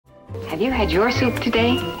Have you had your soup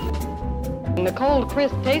today? The cold,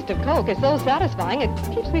 crisp taste of Coke is so satisfying,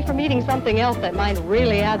 it keeps me from eating something else that might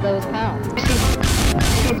really add those pounds.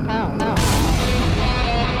 Pounds.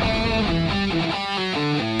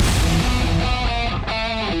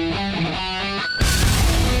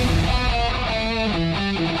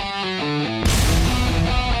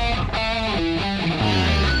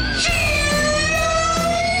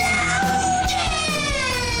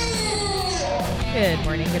 Good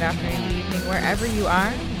morning, good afternoon, good evening, wherever you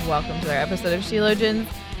are. Welcome to our episode of Sheologians.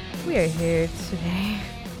 We are here today.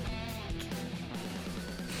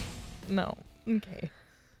 No. Okay.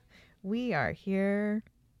 We are here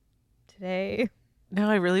today Now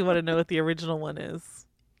I really want to know what the original one is.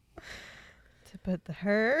 to put the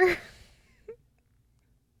her.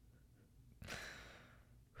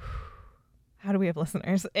 How do we have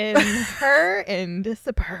listeners? In her and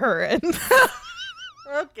disappearance.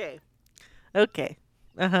 Okay. Okay.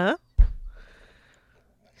 Uh-huh.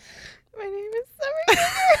 My name is Summer.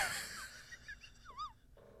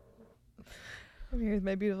 I'm here with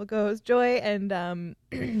my beautiful co-host Joy and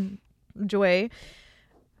Joy.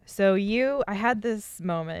 So I had this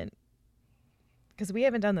moment because we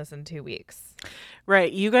haven't done this in 2 weeks.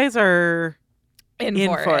 Right. You guys are In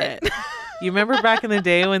for it. You remember back in the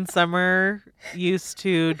day when Summer used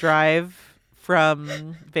to drive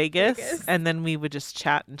from Vegas, and then we would just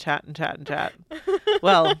chat and chat and chat and chat.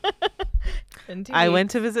 Well, I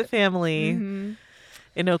went to visit family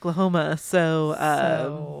in Oklahoma,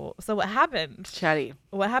 so what happened? chatty.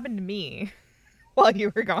 What happened to me while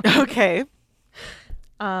you were gone? Okay.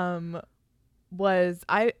 Was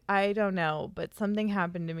I don't know, but something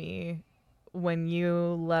happened to me when you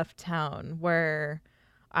left town where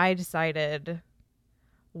I decided,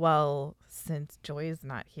 well, since Joy's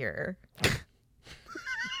not here,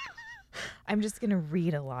 I'm just gonna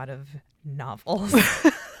read a lot of novels.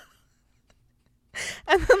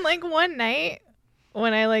 And then like one night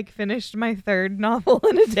when I like finished my third novel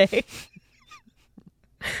in a day,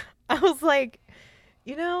 I was like,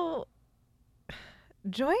 you know,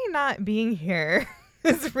 Joy not being here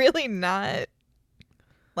is really not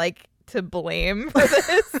like to blame for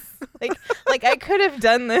this. like I could have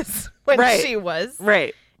done this when Right. she was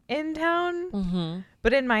Right. in town. Mm-hmm.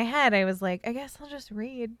 But in my head, I was like, I guess I'll just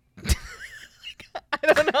read.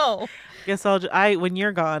 I don't know. Guess when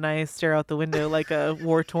you're gone, I stare out the window like a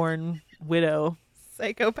war-torn widow.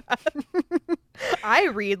 Psychopath. I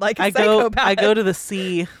read like a I psychopath. go to the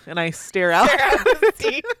sea and I stare out. Stare out the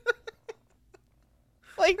sea.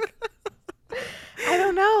 Like, I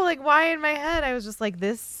don't know. Like, why in my head I was just like,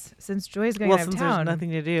 this, since Joy's going out of Since town, there's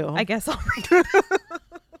nothing to do. I guess I'll read.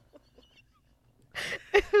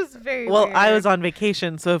 It was very weird. I was on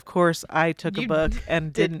vacation, so of course I took a You book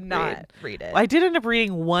and did didn't not read it. I did end up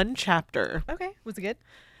reading one chapter. Okay. Was it good?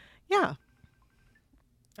 Yeah.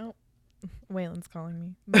 Waylon's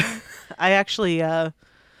calling me. I actually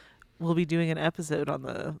will be doing an episode on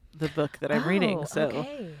the book that I'm reading, so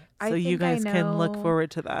okay. so you guys can look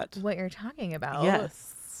forward to that. What you're talking about.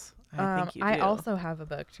 Yes. I think you do. I also have a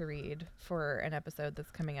book to read for an episode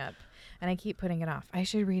that's coming up, and I keep putting it off. I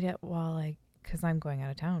should read it because I'm going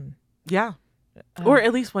out of town. Yeah. Or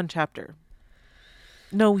at least one chapter.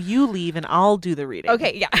 No, you leave and I'll do the reading.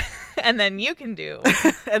 Okay, yeah. And then you can do.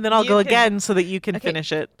 And then I'll go again so that you can Okay,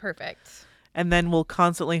 finish it. Perfect. And then we'll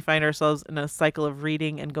constantly find ourselves in a cycle of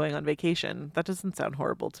reading and going on vacation. That doesn't sound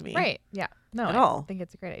horrible to me. Right. Yeah. No, At I all. think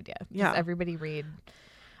it's a great idea. Just Yeah. everybody read.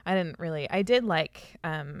 I did like,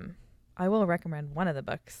 I will recommend one of the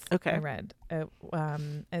books Okay. I read.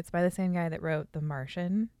 It's by the same guy that wrote The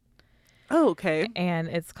Martian. Oh, okay. And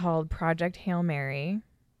it's called Project Hail Mary.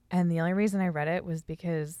 And the only reason I read it was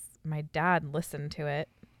because my dad listened to it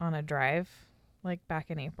on a drive, like back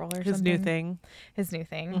in April or His something. new thing. His new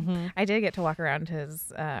thing. Mhm. I did get to walk around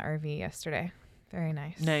his RV yesterday. Very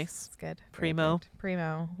nice. Nice. It's good. Very Primo. good.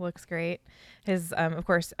 Primo. Looks great. His, of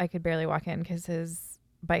course, I could barely walk in because his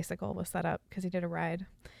bicycle was set up because he did a ride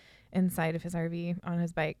inside of his RV on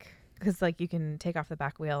his bike. Because like you can take off the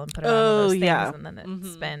back wheel and put it on one of those things, yeah. and then it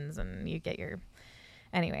spins and you get your.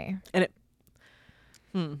 Anyway. And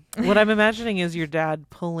what I'm imagining is your dad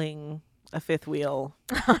pulling a fifth wheel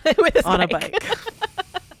With his on a bike.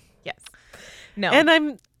 Yes. No.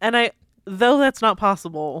 And I though that's not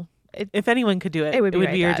possible. It- If anyone could do it, it would be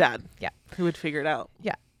my your dad. dad. Yeah. Who would figure it out.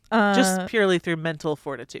 Yeah. Just purely through mental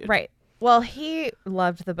fortitude. Right. Well, he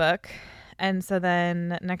loved the book. And so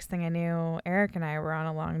then next thing I knew, Eric and I were on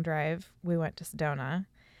a long drive. We went to Sedona.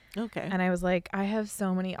 Okay. And I was like, I have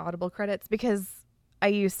so many Audible credits because I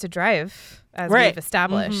used to drive, as Right. we've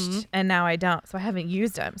established, Mhm. and now I don't. So I haven't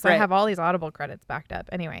used them. So I Right. have all these Audible credits backed up.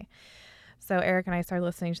 Anyway, so Eric and I started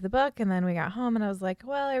listening to the book, and then we got home, and I was like,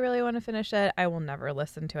 well, I really want to finish it. I will never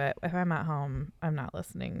listen to it. If I'm at home, I'm not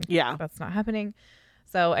listening. Yeah. That's not happening.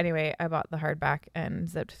 So anyway, I bought the hardback and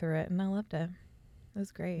zipped through it, and I loved it. It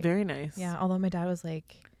was great. Very nice. Yeah, although my dad was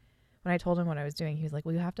like, when I told him what I was doing, he was like,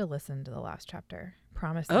 well, you have to listen to the last chapter.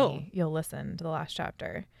 Promise me you'll listen to the last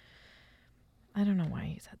chapter. I don't know why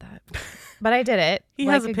he said that, but I did it. He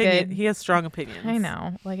has opinion. He has strong opinions. I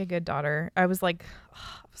know, like a good daughter. I was like,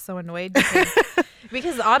 so annoyed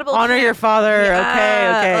because Audible honor your father.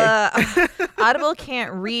 Okay. Audible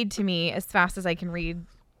can't read to me as fast as I can read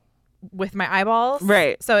with my eyeballs.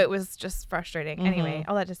 Right. So it was just frustrating. Anyway,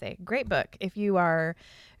 all that to say, great book. If you are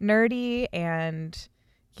nerdy and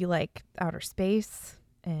you like outer space,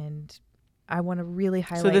 and I want to really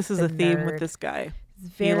highlight. So this is the a theme nerd. with this guy.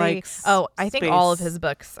 Very, he likes I think all of his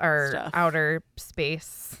books are stuff. outer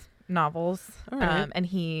space novels. All right. And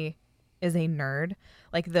he is a nerd.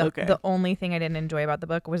 Like the only thing I didn't enjoy about the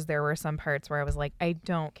book was there were some parts where I was like, I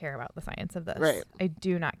don't care about the science of this. Right. I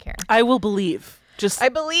do not care. I will believe. I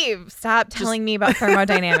believe. Stop telling me about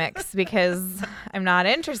thermodynamics because I'm not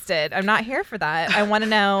interested. I'm not here for that. I want to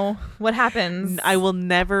know what happens. I will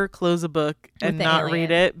never close a book and not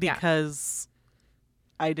read alien. it because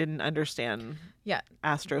I didn't understand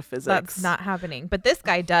astrophysics. That's not happening. But this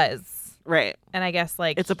guy does. Right. And I guess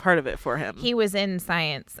like it's a part of it for him. He was in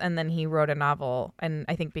science and then he wrote a novel. And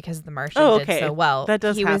I think because The Martian did so well, that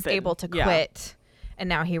does he happen. was able to quit. And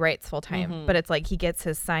now he writes full time. But it's like he gets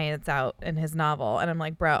his science out in his novel. And I'm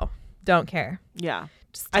like, bro, don't care. Yeah.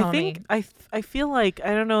 Just tell me. I feel like,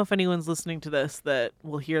 I don't know if anyone's listening to this that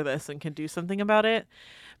will hear this and can do something about it.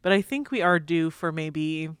 But I think we are due for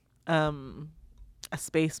maybe a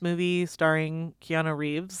space movie starring Keanu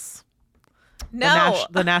Reeves. No.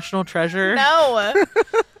 The National Treasure. No.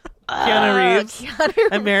 Keanu Reeves.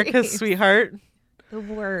 America's Reeves. Sweetheart. The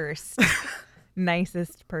worst.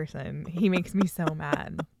 Nicest person. He makes me so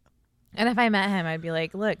mad. And if I met him, I'd be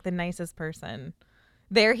like, look, the nicest person.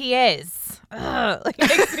 There he is. Ugh, like,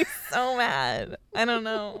 it makes me so mad. I don't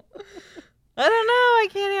know. I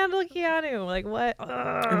can't handle Keanu. Like, what?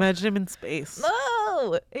 Ugh. Imagine him in space.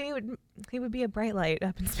 No. He would be a bright light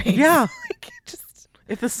up in space. Yeah. Like, just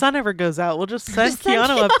if the sun ever goes out, we'll just send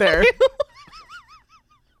Keanu up there.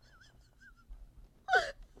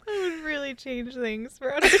 That would really change things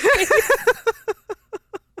for outer space.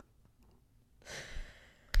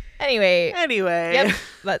 Anyway. Yep.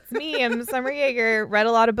 That's me. I'm Summer Yeager. Read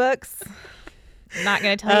a lot of books. Not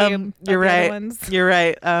going to tell you you're the right. other ones. You're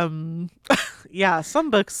right. Yeah,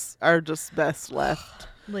 some books are just best left.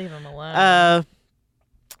 Leave them alone.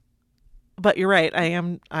 But you're right. I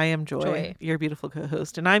am Joy, your beautiful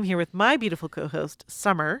co-host, and I'm here with my beautiful co-host,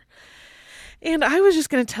 Summer. And I was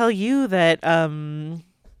just going to tell you that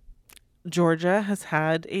Georgia has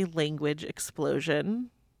had a language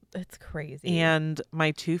explosion. It's crazy. And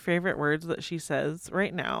my two favorite words that she says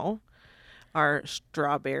right now are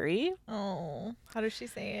strawberry. Oh, how does she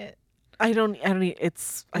say it? I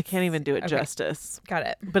can't even do it justice. Got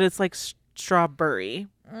it. But it's like strawberry.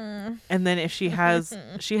 And then if she has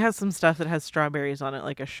some stuff that has strawberries on it,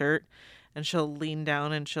 like a shirt, and she'll lean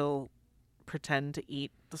down and she'll pretend to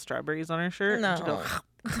eat the strawberries on her shirt. No. And she'll go,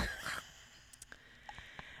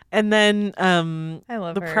 and then I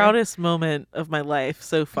love the her. proudest moment of my life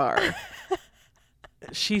so far.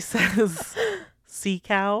 She says sea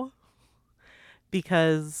cow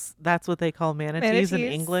because that's what they call manatees in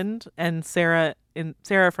England. And Sarah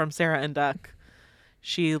from Sarah and Duck,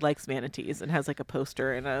 she likes manatees and has like a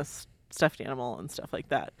poster and a stuffed animal and stuff like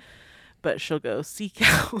that. But she'll go sea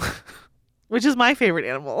cow, which is my favorite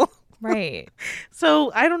animal. Right.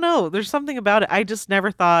 So I don't know. There's something about it. I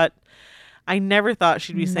never thought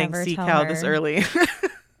she'd be saying sea cow this early.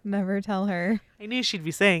 Never tell her. I knew she'd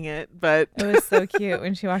be saying it, but it was so cute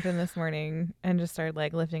when she walked in this morning and just started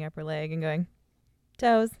like lifting up her leg and going,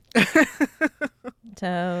 toes.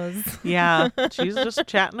 Toes. Yeah. She's just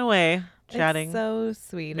chatting away, chatting. It's so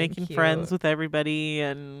sweet. Making and cute. friends with everybody.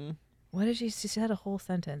 And what did she said a whole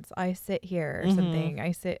sentence. I sit here or something.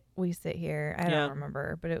 We sit here. I don't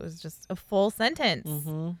remember, but it was just a full sentence.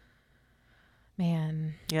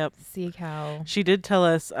 Man. Yep. Sea cow. She did tell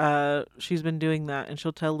us she's been doing that, and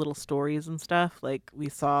she'll tell little stories and stuff. Like we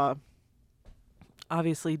saw,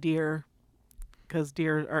 obviously, deer, because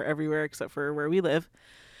deer are everywhere except for where we live.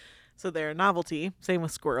 So they're a novelty. Same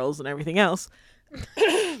with squirrels and everything else.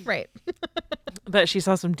 Right. But she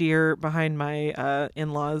saw some deer behind my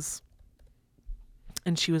in-laws,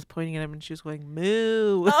 and she was pointing at them, and she was going,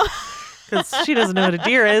 moo, because she doesn't know what a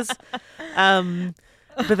deer is.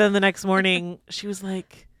 But then the next morning she was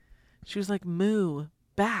like, moo,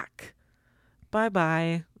 back,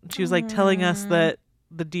 bye-bye. She was like telling us that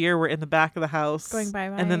the deer were in the back of the house Going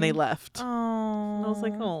bye-bye. and then they left. Oh. And I was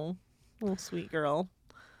like, oh, little sweet girl.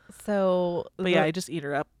 So, But yeah, I just eat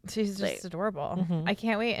her up. she's just Like, adorable. mhm. I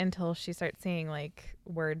can't wait until she starts saying like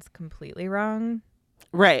words completely wrong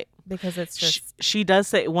Right. because it's just She does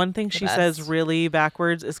say one thing she says best. really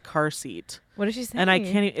backwards is car seat. what does she say? And I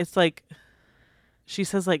can't it's like she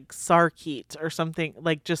says like sarkeet or something,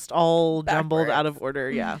 like just all jumbled out of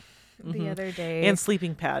order. Yeah. The Mhm. other day, And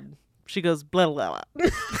sleeping pad. She goes blah blah blah.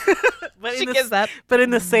 But she in the, gives up, but in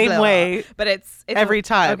the same blah. way but it's every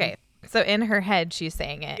time. Okay, so in her head she's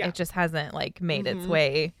saying it. Yeah. It just hasn't like made its Mhm.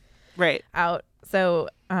 way Right. out. So,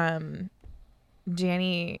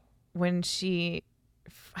 Janny, when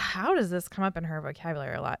how does this come up in her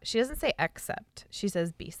vocabulary a lot? She doesn't say accept. She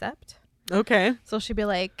says becept. Okay. So she'd be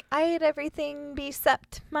like, I ate everything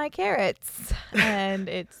becept my carrots. And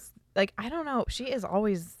it's like, I don't know. She is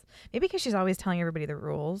always, maybe because she's always telling everybody the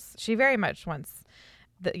rules. She very much wants,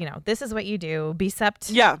 this is what you do. Becept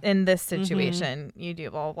Yeah. in this situation. You do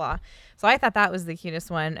blah, blah, blah. So I thought that was the cutest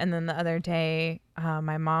one. And then the other day,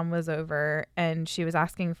 my mom was over and she was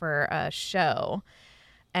asking for a show.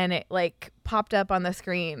 And it like popped up on the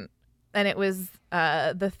screen. And it was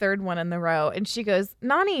the third one in the row. And she goes,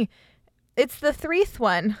 Nani, it's the threeth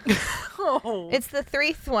one. Oh. It's the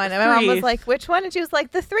threeth one. And my mom was Threeth. like, which one? And she was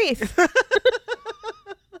like, the threeth.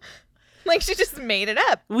 Like she just made it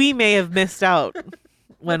up. We may have missed out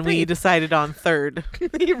when we threeth. decided on third.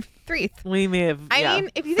 Threeth. We may have. I mean,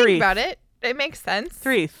 if you think about it, it makes sense.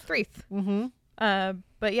 Threeth. Threeth. Mm-hmm.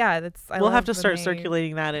 But yeah, We'll have to start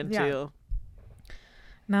circulating that into. Yeah.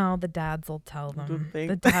 No, the dads will tell them. think?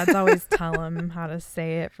 The dads always tell them how to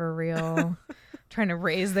say it for real. Trying to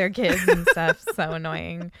raise their kids and stuff. So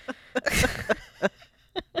annoying.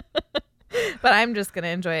 But I'm just going to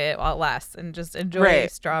enjoy it while it lasts and just enjoy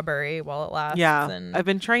Right. strawberry while it lasts. Yeah, And I've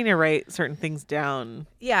been trying to write certain things down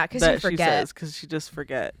yeah, because that you forget. because she just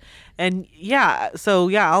forget. And yeah, so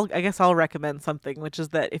yeah, I guess I'll recommend something, which is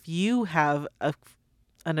that if you have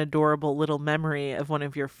an adorable little memory of one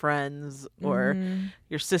of your friends or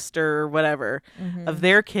your sister or whatever of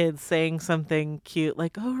their kids saying something cute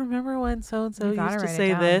like, oh, remember when so and so You gotta used to write it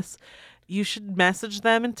say down. this, you should message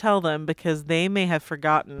them and tell them, because they may have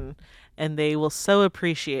forgotten and they will so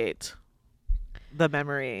appreciate the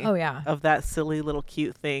memory Oh, yeah. of that silly little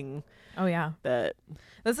cute thing Oh, yeah. that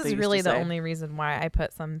This they is used really to the say. only reason why I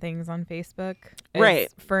put some things on Facebook. is Right.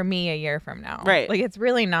 For me a year from now. Right. Like it's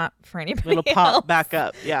really not for anybody it'll pop else. back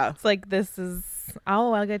up. Yeah. It's like this is,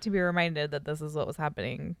 I'll get to be reminded that this is what was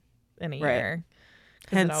happening in a Right. year.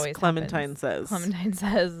 'Cause it Hence always Clementine happens. says. Clementine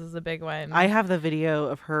says is a big one. I have the video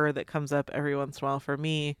of her that comes up every once in a while for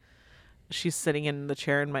me. She's sitting in the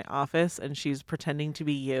chair in my office and she's pretending to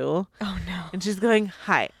be you. Oh no. And she's going,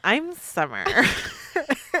 "Hi, I'm Summer."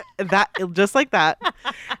 That just like that.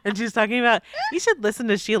 And she's talking about, you should listen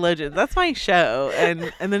to Sheologians. That's my show.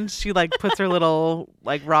 And then she like puts her little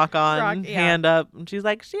like rock on yeah. hand up and she's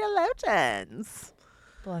like, Sheologians.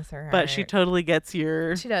 Bless her heart. But she totally gets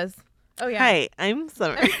your, She does. Oh yeah. "Hi, I'm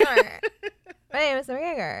Summer." I'm Summer. My name is Summer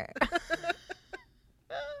Yeager.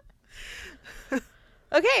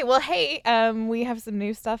 Okay, well, hey, we have some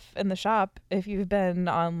new stuff in the shop. If you've been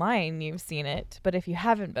online, you've seen it. But if you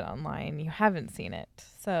haven't been online, you haven't seen it.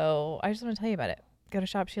 So I just want to tell you about it. Go to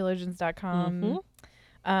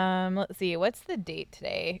shopsheologians.com. Let's see. What's the date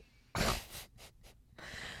today?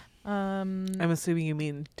 I'm assuming you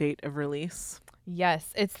mean date of release.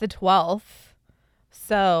 Yes, it's the 12th.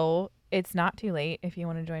 So it's not too late if you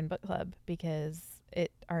want to join book club, because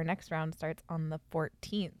our next round starts on the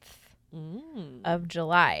 14th. Of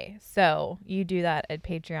July. So you do that at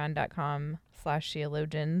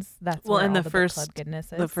patreon.com/sheologians. That's Well, where and all the book first- club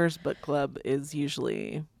goodness is. The first book club is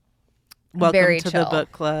usually welcome Very to chill. the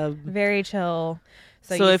book club. Very chill.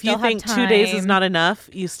 So you if you still have think 2 days is time. not enough,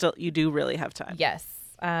 you do really have time. Yes.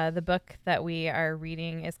 The book that we are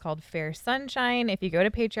reading is called Fair Sunshine. If you go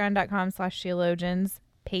to patreon.com/sheologians,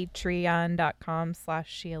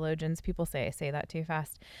 patreon.com/sheologians. People say I say that too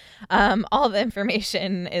fast. All the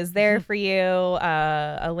information is there for you.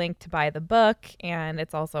 A link to buy the book, and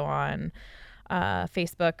it's also on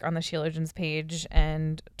Facebook on the Sheologians page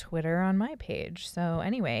and Twitter on my page. So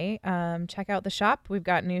anyway, check out the shop. We've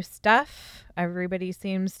got new stuff. Everybody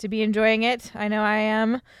seems to be enjoying it. I know I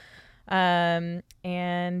am.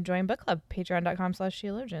 And join book club,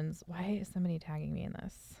 patreon.com/sheologians. Why is somebody tagging me in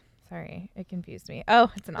this? Sorry, it confused me. Oh,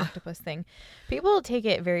 it's an octopus thing. People take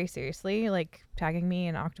it very seriously, like tagging me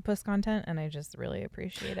in octopus content, and I just really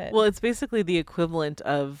appreciate it. Well, it's basically the equivalent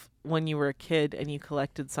of when you were a kid and you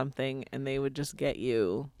collected something and they would just get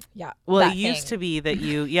you. yeah. Well, that it used to thing. be that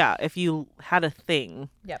if you had a thing,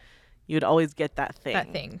 Yep. you'd always get that thing.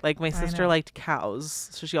 That thing. Like my I sister know. liked cows,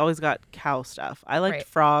 so she always got cow stuff. I liked Right.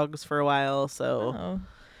 frogs for a while, so Oh,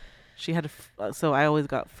 she had so I always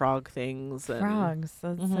got frog things. And frogs.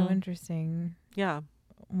 That's so Mhm. interesting. Yeah,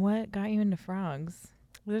 What got you into frogs?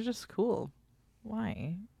 they're just cool.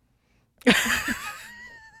 Why?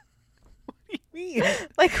 What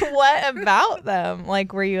Like, what about them?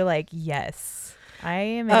 Like, were you like, yes, I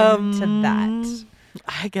am into that?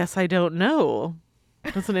 I guess I don't know.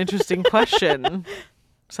 That's an interesting question.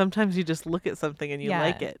 Sometimes you just look at something and you Yeah.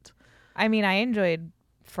 like it. I mean, I enjoyed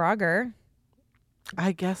Frogger.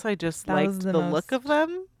 I guess I just That was liked the the look most- of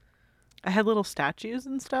them. I had little statues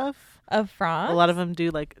and stuff. Of frogs? A lot of them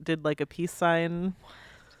did like a peace sign.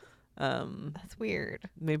 That's weird.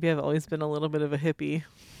 Maybe I've always been a little bit of a hippie.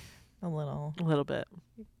 A little. A little bit.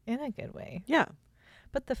 In a good way. Yeah.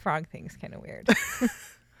 But the frog thing's kind of weird.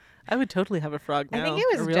 I would totally have a frog now. I think it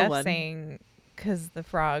a was real Jeff one. saying, because the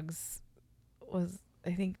frogs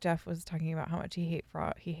I think Jeff was talking about how much he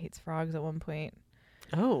hates frogs at one point.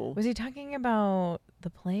 Oh. Was he talking about the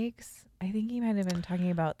plagues? I think he might have been talking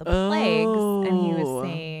about the plagues, and he was Oh.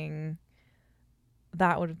 saying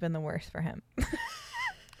that would have been the worst for him.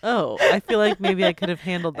 Oh, I feel like maybe I could have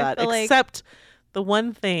handled I that. feel like- Except the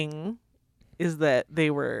one thing is that they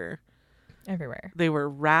were Everywhere.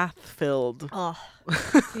 wrath filled. Oh.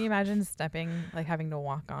 Can you imagine having to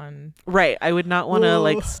walk on? Right. I would not want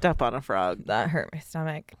to Ooh. step on a frog. That hurt my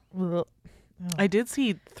stomach. Ugh. I did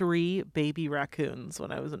see 3 baby raccoons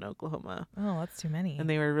when I was in Oklahoma, Oh, that's too many. and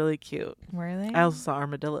they were really cute. Where are they? I also saw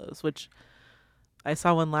armadillos, which I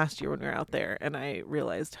saw one last year when we were out there, and I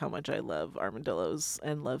realized how much I love armadillos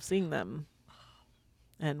and love seeing them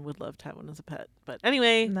and would love to have one as a pet. But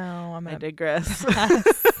anyway, No, I'm I gonna digress.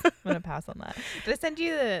 pass. I'm gonna pass on that. Did I send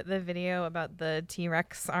you the video about the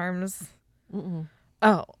T-Rex arms? Mm-mm.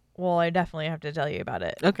 Oh, well, I definitely have to tell you about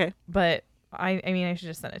it. Okay. But I mean, I should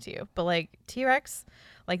just send it to you. But like T-Rex,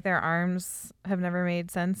 like their arms have never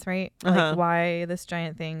made sense, right? Uh-huh. Like why this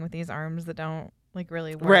giant thing with these arms that don't like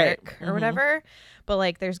really work Right. or Mhm. whatever. But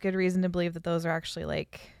like, there's good reason to believe that those are actually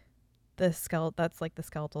like that's like the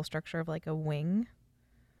skeletal structure of like a wing.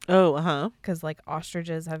 Oh, uh-huh. Because like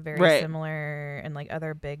ostriches have very Right. similar, and like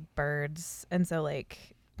other big birds, and so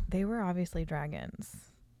like they were obviously dragons.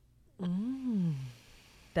 Mm.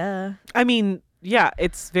 Duh. I mean, yeah,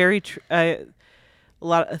 it's very true. A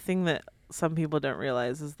thing that some people don't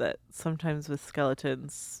realize is that sometimes with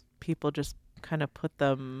skeletons, people just kind of put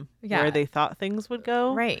them Yeah. where they thought things would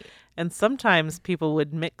go. Right. And sometimes people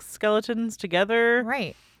would mix skeletons together.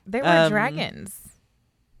 Right. They were Um, dragons.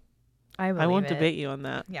 I believe I won't it. debate you on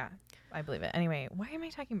that. Yeah, I believe it. Anyway, why am I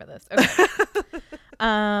talking about this? Okay.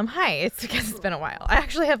 Hi. It's because it's been a while. I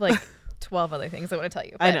actually have like 12 other things I want to tell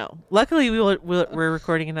you. I but- know. Luckily, we're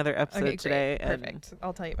recording another episode Okay, today, great. and Perfect.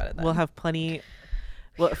 I'll tell you about it then. we'll have plenty.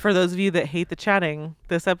 Well, for those of you that hate the chatting,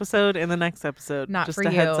 this episode and the next episode, Not just for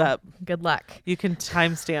a heads you. up, Good luck. you can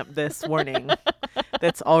timestamp this warning.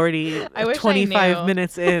 That's already I wish I 25 knew.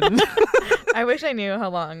 minutes in. I wish I knew how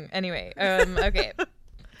long. Anyway, okay.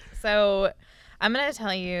 So I'm going to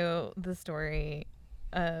tell you the story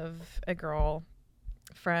of a girl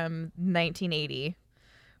from 1980,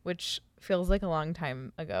 which feels like a long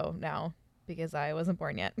time ago now because I wasn't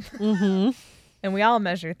born yet. Mm-hmm. And we all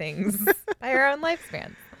measure things by our own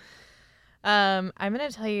lifespan. I'm going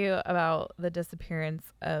to tell you about the disappearance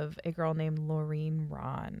of a girl named Laureen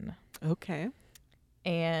Ron. Okay.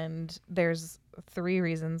 And there's 3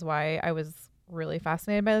 reasons why I was really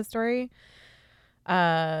fascinated by the story.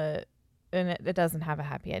 And it doesn't have a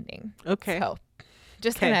happy ending. Okay. So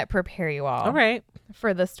just Okay. going to prepare you all All right.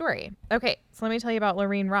 for the story. Okay, so let me tell you about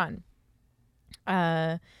Laureen Ron.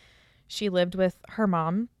 She lived with her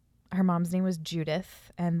mom. Her mom's name was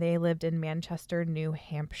Judith, and they lived in Manchester, New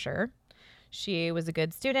Hampshire. She was a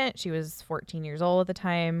good student. She was 14 years old at the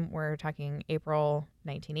time. We're talking April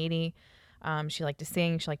 1980. She liked to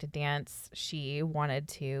sing. She liked to dance. She wanted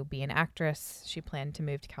to be an actress. She planned to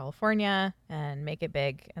move to California and make it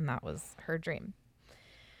big, and that was her dream.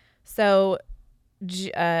 So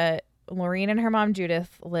Laureen and her mom,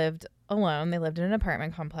 Judith, lived alone. They lived in an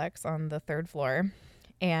apartment complex on the 3rd floor.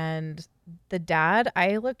 And the dad,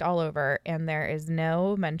 I looked all over, and there is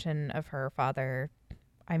no mention of her father.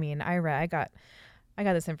 I mean, I got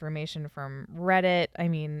this information from Reddit. I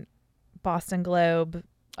mean, Boston Globe,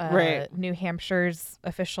 Right. New Hampshire's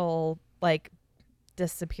official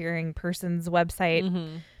disappearing persons website.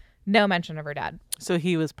 Mm-hmm. No mention of her dad. So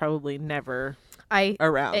he was probably never It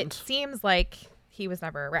around. seems like he was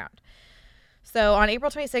never around. So on April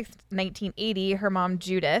 26th, 1980, her mom,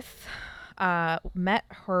 Judith, met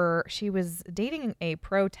her. She was dating a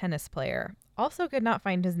pro tennis player. Also could not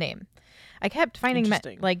find his name. I kept finding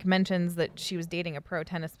mentions that she was dating a pro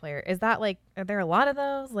tennis player. Is that like, are there a lot of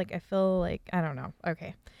those? Like, I feel like, I don't know.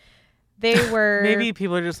 Okay. They were. Maybe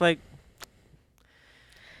people are just like,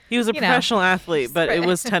 he was a professional athlete, but it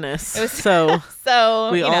was tennis. So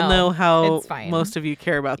we all know how most of you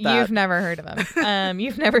care about that. You've never heard of him.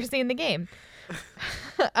 You've never seen the game.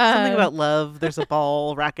 Something about love. There's a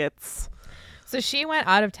ball, rackets. So she went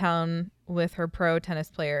out of town with her pro tennis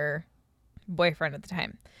player boyfriend at the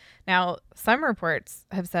time. Now, some reports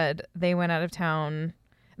have said they went out of town,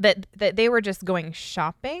 that they were just going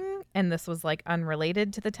shopping, and this was like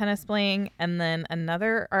unrelated to the tennis playing. And then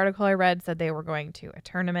another article I read said they were going to a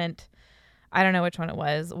tournament. I don't know which one it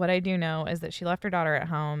was. What I do know is that she left her daughter at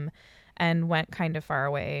home and went kind of far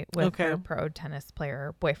away with her pro tennis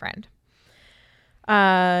player boyfriend.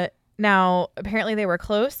 Now, apparently they were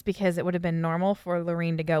close because it would have been normal for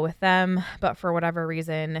Lorene to go with them, but for whatever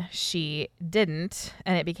reason, she didn't.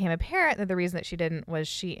 And it became apparent that the reason that she didn't was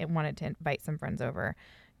she wanted to invite some friends over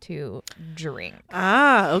to drink.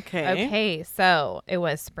 Ah, okay. Okay, so it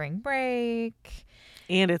was spring break.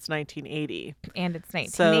 And it's 1980.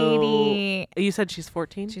 So you said she's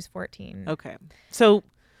 14? She's 14. Okay. So,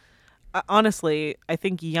 honestly, I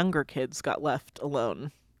think younger kids got left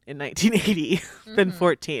alone in 1980 than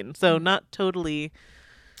 14. So not totally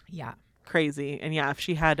crazy. And if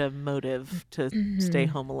she had a motive to stay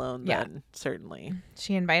home alone, then certainly.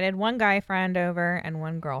 She invited one guy friend over and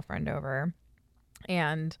one girlfriend over.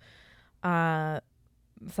 And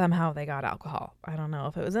somehow they got alcohol. I don't know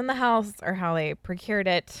if it was in the house or how they procured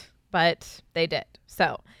it, but they did.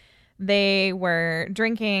 So they were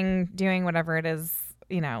drinking, doing whatever it is,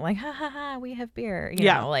 like, ha ha ha, we have beer, you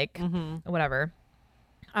know, like whatever.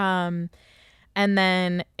 And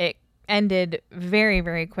then it ended very,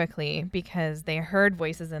 very quickly because they heard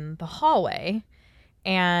voices in the hallway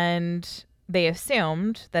and they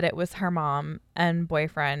assumed that it was her mom and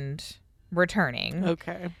boyfriend returning.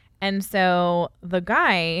 Okay. And so the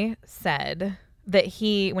guy said that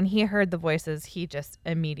when he heard the voices, he just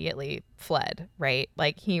immediately fled, right?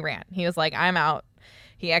 Like he ran. He was like, I'm out.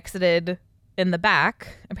 He exited in the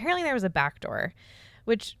back. Apparently there was a back door.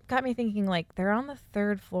 Which got me thinking, like, they're on the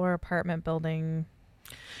 3rd floor apartment building.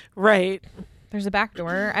 Right. There's a back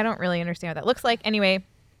door. I don't really understand what that looks like. Anyway,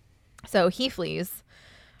 so he flees.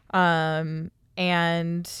 And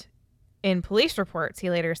in police reports, he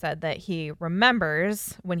later said that he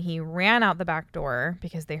remembers when he ran out the back door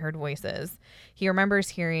because they heard voices. He remembers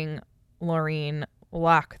hearing Lorene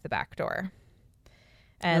lock the back door.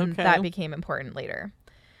 And that became important later.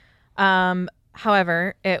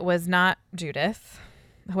 However, it was not Judith.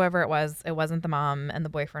 Whoever it wasn't the mom and the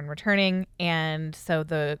boyfriend returning. And so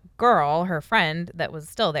the girl, her friend that was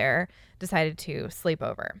still there, decided to sleep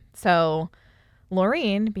over. So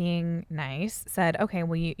Lorene, being nice, said, okay,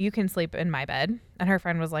 well, you can sleep in my bed. And her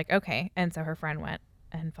friend was like, okay. And so her friend went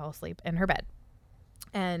and fell asleep in her bed.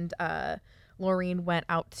 And Lorene went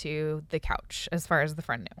out to the couch as far as the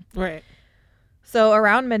friend knew. Right. So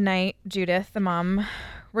around midnight, Judith, the mom,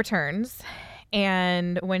 returns.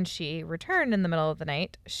 And when she returned in the middle of the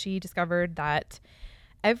night, she discovered that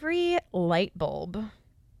every light bulb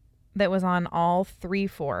that was on all three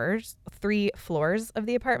floors of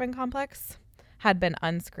the apartment complex had been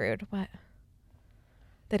unscrewed. What?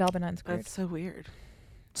 They'd all been unscrewed. That's so weird.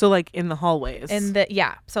 So like in the hallways.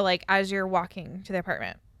 So like as you're walking to the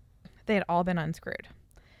apartment, they had all been unscrewed.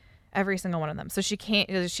 Every single one of them. So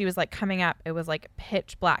she was like coming up, it was like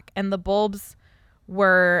pitch black. And the bulbs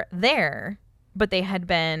were there, but they had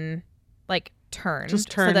been like turned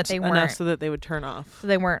so that they weren't enough so that they would turn off. So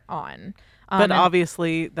they weren't on. But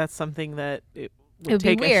obviously that's something that it would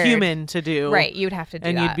take a human to do. Right, you'd have to do that.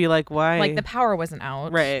 And you'd be like, why? Like the power wasn't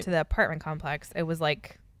out to the apartment complex. It was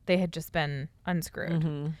like they had just been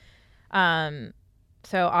unscrewed. Mm-hmm.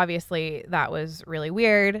 So obviously that was really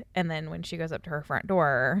weird. And then when she goes up to her front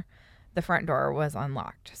door, the front door was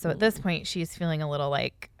unlocked. So at this point, she's feeling a little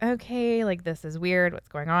like, okay, like this is weird. What's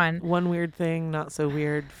going on? One weird thing, not so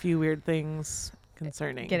weird. Few weird things,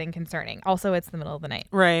 concerning. Getting concerning. Also, it's the middle of the night.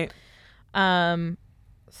 Right.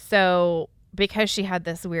 So because she had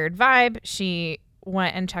this weird vibe, she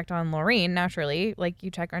went and checked on Lorene, naturally, like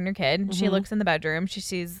you check on your kid. Mm-hmm. She looks in the bedroom. She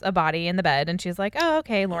sees a body in the bed, and she's like, oh,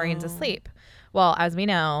 okay, Lorene's asleep. Well, as we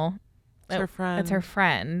know, it's her friend. It's her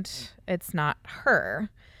friend. It's not her.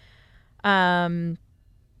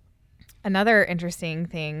 Another interesting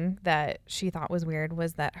thing that she thought was weird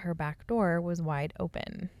was that her back door was wide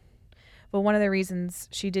open. But one of the reasons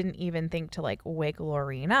she didn't even think to like wake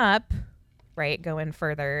Lorene up, right, go in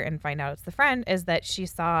further and find out it's the friend, is that she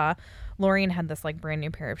saw Lorene had this like brand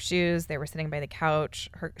new pair of shoes. They were sitting by the couch.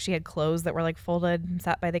 She had clothes that were like folded and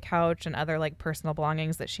sat by the couch, and other like personal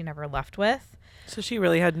belongings that she never left with. So she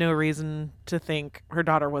really had no reason to think her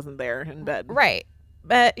daughter wasn't there in bed. Right.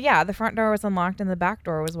 But yeah, the front door was unlocked and the back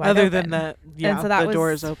door was wide open. Other than that, yeah, and so that the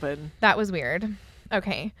door is open. That was weird.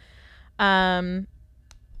 Okay.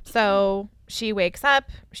 So she wakes up,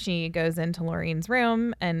 she goes into Lorene's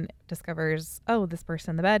room and discovers, oh, this person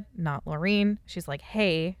in the bed, not Lorene. She's like,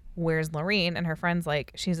 hey, where's Lorene? And her friend's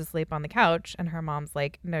like, she's asleep on the couch. And her mom's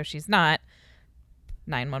like, no, she's not.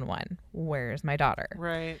 911. Where's my daughter?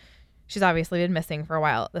 Right. She's obviously been missing for a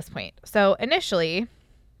while at this point. So initially,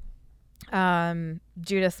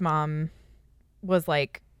 Judith's mom was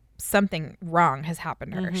like, something wrong has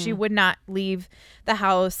happened to her. She would not leave the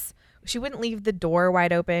house. She wouldn't leave the door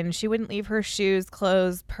wide open. She wouldn't leave her shoes,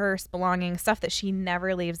 clothes, purse, belongings, stuff that she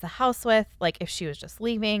never leaves the house with, like if she was just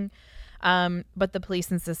leaving. But the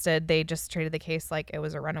police insisted. They just treated the case like it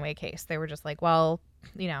was a runaway case. They were just like, well,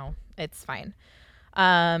 you know, it's fine.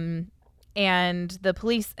 And the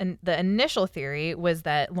police, and the initial theory was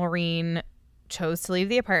that Lorene chose to leave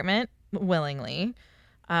the apartment willingly,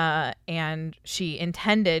 and she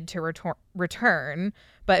intended to return,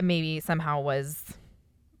 but maybe somehow was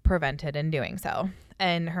prevented in doing so.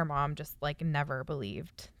 And her mom just like never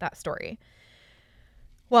believed that story.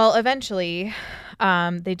 Well, eventually,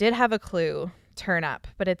 they did have a clue turn up,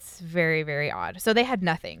 but it's very, very odd. So they had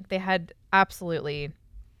nothing. They had absolutely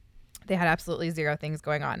zero things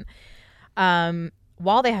going on.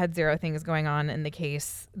 While they had zero things going on in the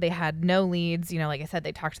case, they had no leads. You know, like I said,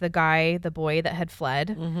 they talked to the boy that had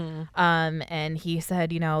fled. And he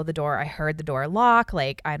said, you know, I heard the door lock.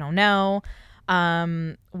 Like, I don't know.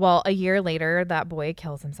 Well, a year later, that boy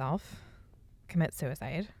kills himself, commits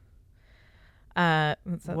suicide.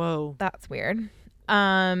 Whoa. That's weird.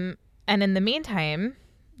 And in the meantime,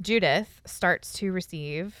 Judith starts to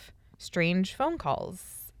receive strange phone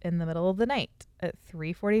calls in the middle of the night at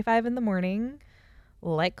 3:45 in the morning,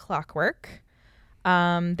 like clockwork.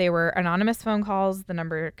 They were anonymous phone calls. The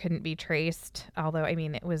number couldn't be traced, although, I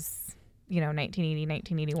mean, it was, you know, 1980,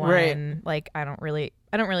 1981. Right. Like,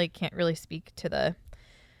 can't really speak to the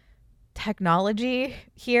technology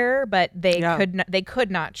here, but they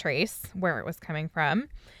could not trace where it was coming from.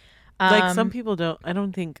 Like some people I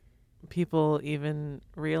don't think people even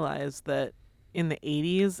realize that in the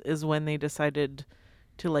 80s is when they decided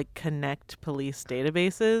to like connect police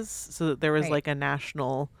databases so that there was like a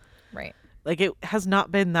national, right. Like it has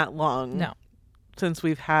not been that long since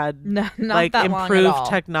we've had not like that improved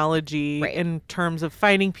technology in terms of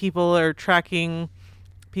finding people or tracking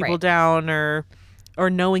people down or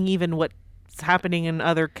knowing even what's happening in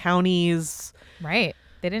other counties. Right.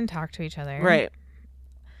 They didn't talk to each other. Right.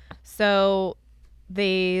 So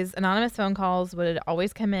these anonymous phone calls would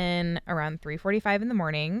always come in around 3:45 in the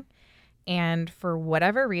morning. And for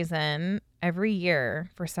whatever reason, every year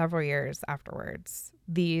for several years afterwards,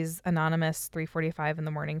 these anonymous 3:45 in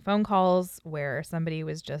the morning phone calls where somebody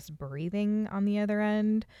was just breathing on the other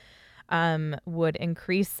end would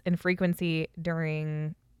increase in frequency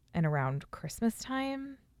during and around Christmas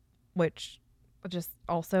time, which just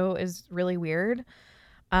also is really weird.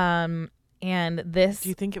 And this... Do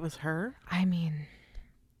you think it was her? I mean,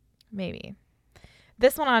 maybe.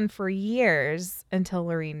 This went on for years until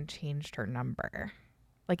Lorene changed her number.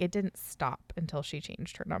 Like, it didn't stop until she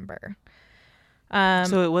changed her number.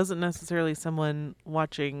 So it wasn't necessarily someone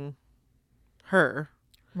watching her.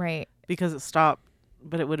 Right. Because it stopped,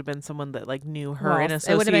 but it would have been someone that, like, knew her in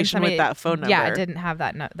association with that phone number. Yeah, it didn't have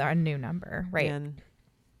that new number. Right. And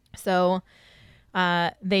so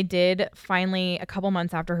they did finally, a couple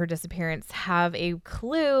months after her disappearance, have a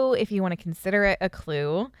clue, if you want to consider it a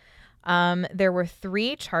clue. There were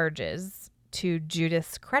 3 charges to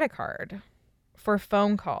Judith's credit card for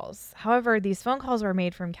phone calls. However, these phone calls were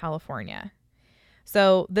made from California.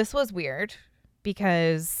 So this was weird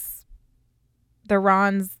because the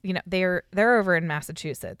Rons, you know, they're over in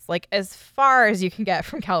Massachusetts, like as far as you can get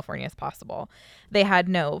from California as possible. They had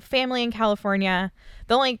no family in California.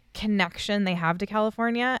 The only connection they have to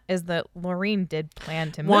California is that Lorene did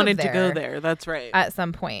plan to move wanted there to go there. That's right. At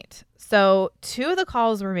some point. So 2 of the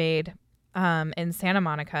calls were made in Santa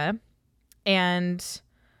Monica, and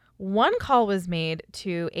 1 call was made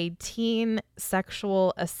to a teen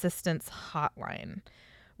sexual assistance hotline,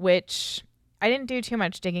 which I didn't do too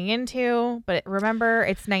much digging into, but remember,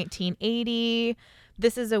 it's 1980.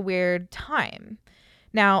 This is a weird time.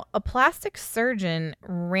 Now, a plastic surgeon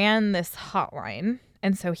ran this hotline,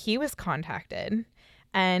 and so he was contacted,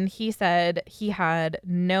 and he said he had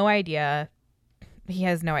no idea. He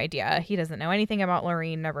has no idea. He doesn't know anything about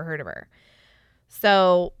Lorene, never heard of her.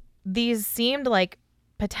 So these seemed like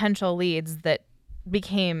potential leads that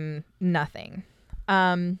became nothing.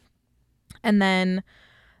 And then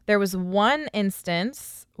there was one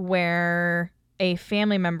instance where a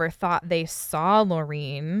family member thought they saw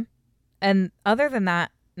Lorene, and other than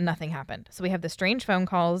that, nothing happened. So we have the strange phone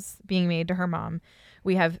calls being made to her mom.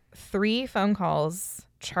 We have 3 phone calls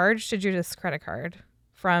charged to Judith's credit card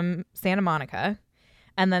from Santa Monica,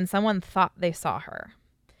 and then someone thought they saw her.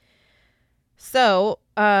 So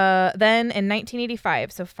then in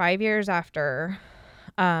 1985, so 5 years after,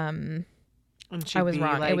 And I was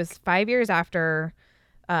wrong. It was 5 years after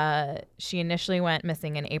she initially went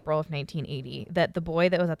missing in April of 1980 that the boy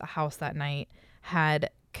that was at the house that night had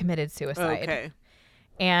committed suicide. Okay.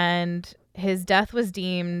 And his death was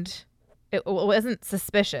deemed, it wasn't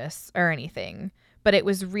suspicious or anything, but it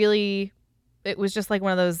was just like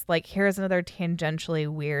one of those, like, here's another tangentially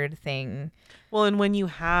weird thing. Well, and when you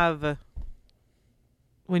have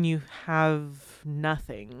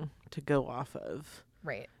nothing to go off of,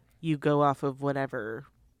 Right. you go off of whatever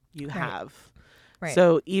you Right. have. Right.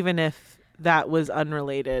 So even if that was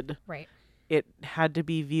unrelated, Right. it had to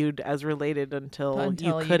be viewed as related until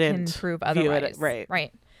You you couldn't can prove view otherwise. it. Right.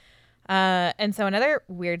 Right. And so another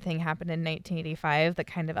weird thing happened in 1985 that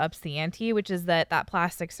kind of ups the ante, which is that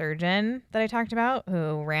plastic surgeon that I talked about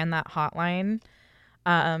who ran that hotline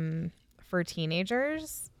for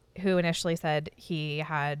teenagers, who initially said he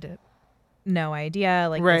had no idea,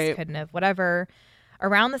 like Right. this couldn't have whatever.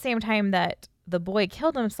 Around the same time that the boy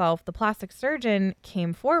killed himself, the plastic surgeon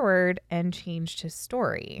came forward and changed his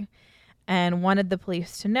story and wanted the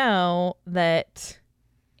police to know that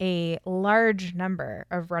a large number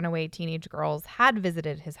of runaway teenage girls had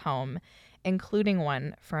visited his home, including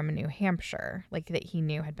one from New Hampshire, like that he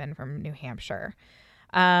knew had been from New Hampshire.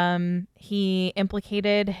 He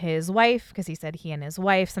implicated his wife because he said he and his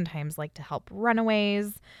wife sometimes like to help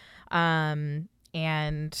runaways, and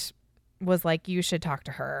was like, you should talk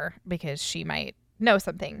to her because she might know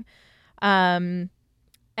something.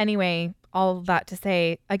 Anyway, all that to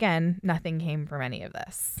say, again, nothing came from any of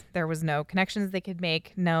this. There was no connections they could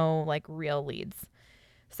make, no like real leads.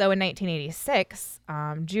 So in 1986,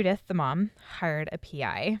 Judith, the mom, hired a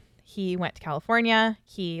PI. He went to California.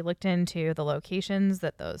 He looked into the locations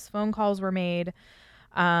that those phone calls were made.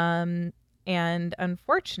 And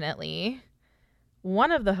unfortunately,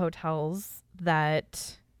 one of the hotels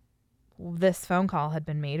that this phone call had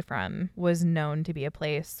been made from was known to be a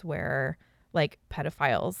place where like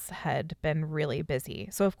pedophiles had been really busy.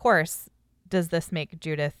 So of course, does this make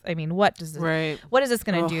Judith, I mean, what is this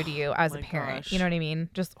going to do to you as a parent? Gosh. You know what I mean?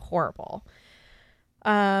 Just horrible.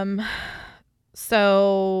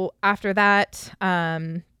 So after that,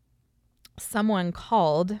 someone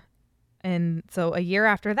called, and so a year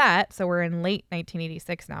after that, so we're in late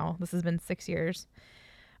 1986 now. This has been 6 years.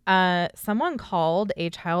 Someone called a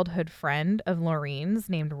childhood friend of Lorene's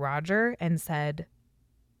named Roger and said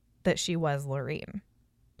that she was Lorene.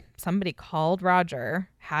 Somebody called Roger,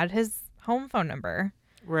 had his home phone number,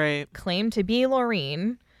 Right. claimed to be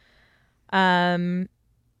Lorene. And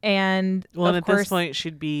Well, and of at course, this point,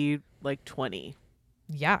 she'd be like 20.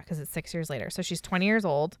 yeah, because it's 6 years later. So she's 20 years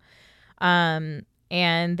old. And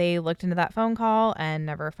they looked into that phone call and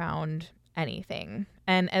never found anything.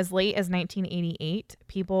 And as late as 1988,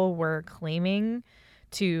 people were claiming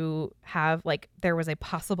to have, like, there was a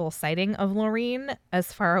possible sighting of Lorene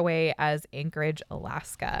as far away as Anchorage,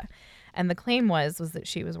 Alaska. And the claim was that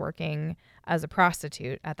she was working as a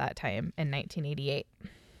prostitute at that time in 1988.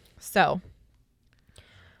 So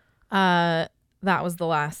that was the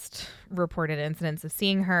last reported incidents of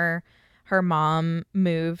seeing her. Her mom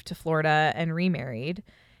moved to Florida and remarried,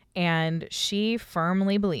 and she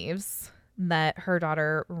firmly believes that her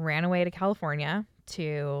daughter ran away to California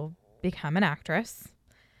to become an actress,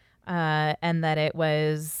 and that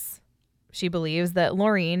she believes that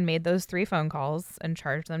Lorene made those 3 phone calls and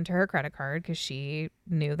charged them to her credit card because she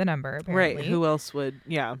knew the number, apparently. Right. Who else would?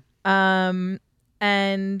 Yeah. And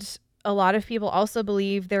a lot of people also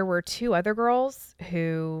believe there were 2 other girls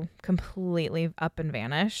who completely up and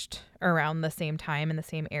vanished around the same time in the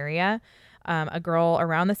same area. A girl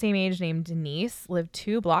around the same age named Denise lived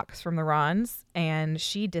 2 blocks from the Rons, and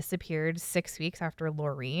she disappeared 6 weeks after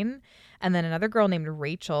Lorene. And then another girl named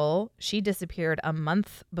Rachel, she disappeared a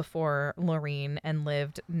month before Lorene and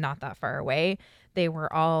lived not that far away. They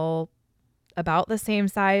were all about the same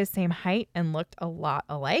size, same height, and looked a lot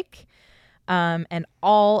alike. And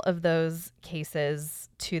all of those cases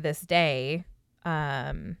to this day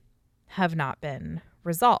have not been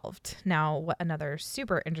resolved. Now, what another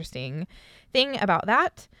super interesting thing about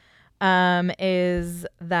that is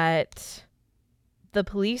that the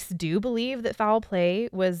police do believe that foul play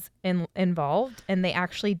was involved, and they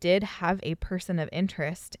actually did have a person of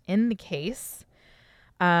interest in the case.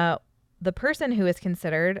 The person who is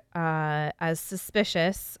considered as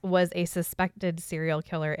suspicious was a suspected serial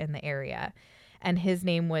killer in the area, and his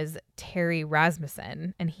name was Terry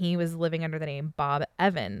Rasmussen, and he was living under the name Bob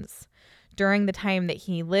Evans. During the time that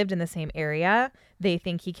he lived in the same area, they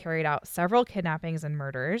think he carried out several kidnappings and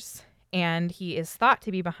murders, and he is thought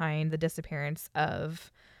to be behind the disappearance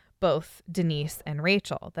of both Denise and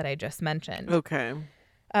Rachel that I just mentioned. Okay.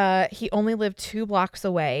 He only lived 2 blocks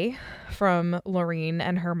away from Lorene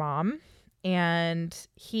and her mom, and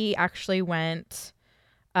he actually went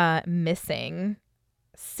missing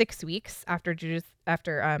 6 weeks after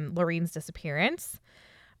Lorene's disappearance.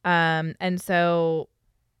 And so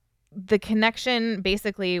the connection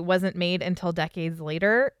basically wasn't made until decades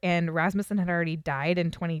later, and Rasmussen had already died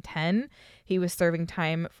in 2010. He was serving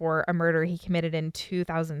time for a murder he committed in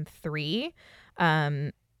 2003,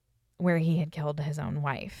 where he had killed his own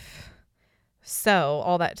wife. So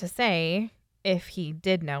all that to say, if he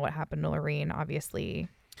did know what happened to Lorene, obviously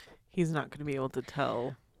he's not going to be able to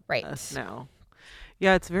tell right us now.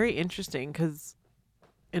 Yeah, it's very interesting because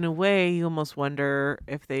in a way you almost wonder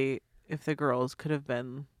if the girls could have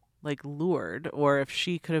been like lured, or if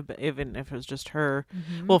she could have been, even if it was just her.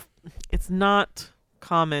 Mm-hmm. Well, it's not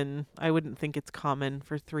common. I wouldn't think it's common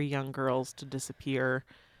for 3 young girls to disappear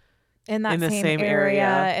in the same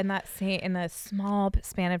area, in a small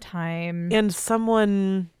span of time. And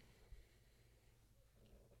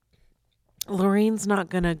Lorene's not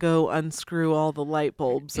going to go unscrew all the light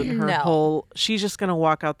bulbs in her she's just going to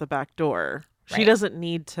walk out the back door. Right. She doesn't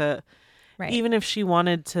need to, even if she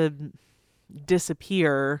wanted to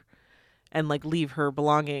disappear and like leave her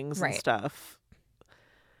belongings and stuff.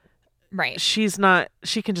 Right. She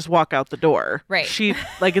can just walk out the door. Right. She,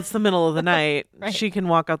 like, it's the middle of the night. Right. She can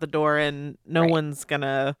walk out the door and no one's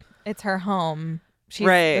gonna. It's her home. She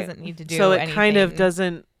doesn't need to do so it anything. kind of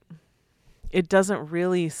doesn't. It doesn't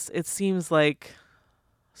really. It seems like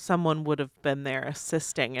someone would have been there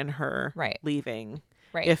assisting in her leaving,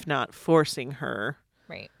 if not forcing her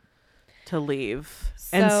to leave.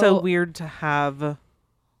 And so weird to have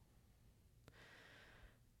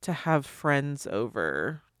friends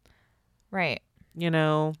over. Right. You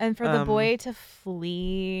know, and for the boy to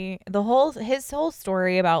flee, his whole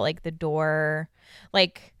story about like the door,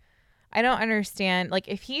 like I don't understand. Like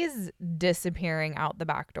if he's disappearing out the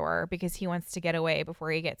back door because he wants to get away before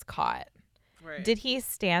he gets caught, did he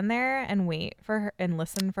stand there and wait for her and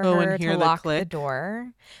listen for her to lock the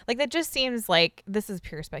door? Like that just seems like, this is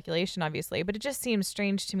pure speculation, obviously, but it just seems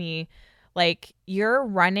strange to me. Like you're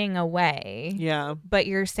running away, but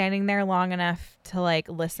you're standing there long enough to like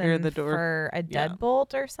listen for a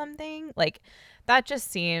deadbolt or something. Like that just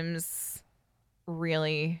seems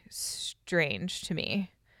really strange to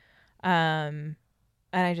me. And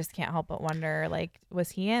I just can't help but wonder, like,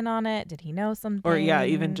 was he in on it? Did he know something? Or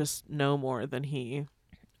even just know more than he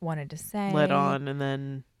wanted to say. Let on, and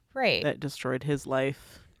then that destroyed his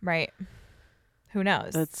life. Right. Who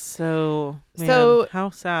knows? That's so how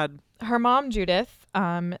sad. Her mom, Judith,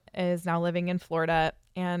 is now living in Florida,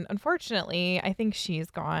 and unfortunately, I think she's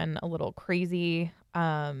gone a little crazy.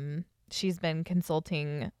 She's been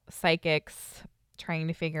consulting psychics, trying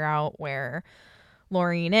to figure out where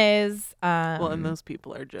Lorene is. And those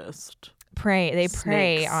people are just prey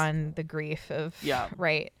snakes. On the grief of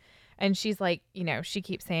right. And she's like, she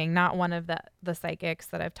keeps saying not one of the psychics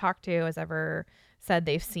that I've talked to has ever said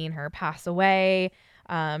they've seen her pass away.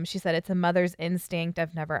 She said it's a mother's instinct.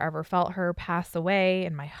 I've never ever felt her pass away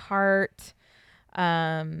in my heart.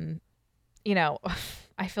 I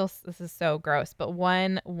feel this is so gross, but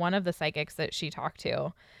one of the psychics that she talked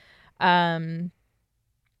to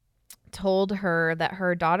told her that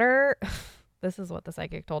her daughter this is what the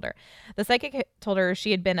psychic told her. The psychic told her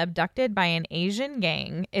she had been abducted by an Asian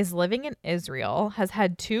gang, is living in Israel, has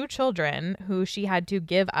had 2 children who she had to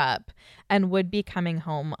give up, and would be coming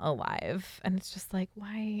home alive. And it's just like,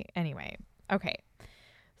 why? Anyway. Okay.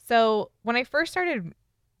 So when I first started.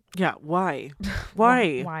 Yeah. Why?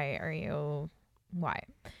 Why?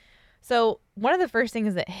 So one of the first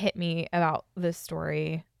things that hit me about this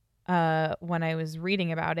story when I was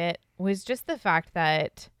reading about it was just the fact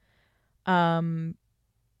that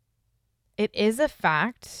it is a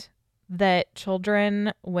fact that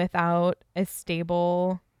children without a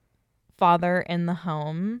stable father in the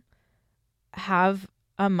home have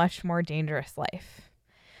a much more dangerous life.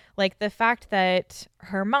 Like the fact that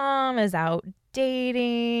her mom is out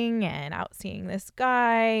dating and out seeing this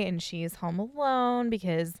guy and she's home alone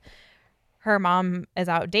because her mom is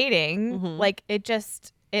out dating, like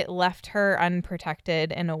it left her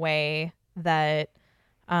unprotected in a way that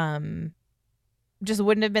just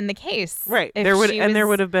wouldn't have been the case. Right. There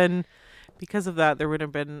would have been, because of that, there would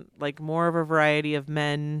have been like more of a variety of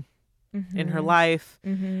men in her life.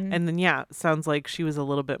 And then, yeah, it sounds like she was a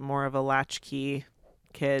little bit more of a latchkey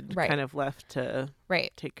kid, kind of left to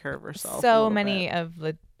take care of herself. So many of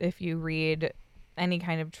the, if you read any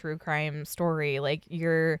kind of true crime story, like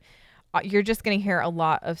you're just going to hear a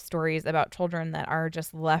lot of stories about children that are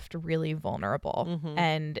just left really vulnerable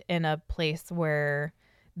and in a place where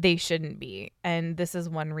they shouldn't be. And this is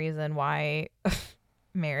one reason why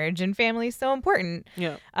marriage and family is so important.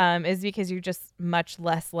 Is because you're just much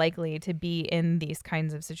less likely to be in these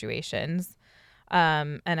kinds of situations.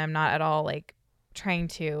 And I'm not at all like trying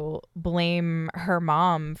to blame her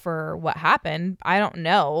mom for what happened. I don't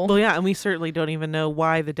know. Well, yeah, and we certainly don't even know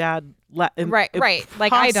why the dad left. Right.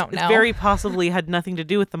 Like, I don't know. It very possibly had nothing to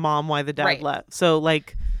do with the mom why the dad left. So,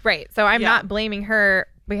 like... Right. So I'm not blaming her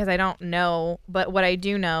because I don't know. But what I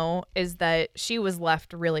do know is that she was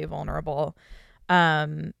left really vulnerable.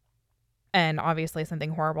 And obviously something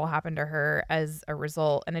horrible happened to her as a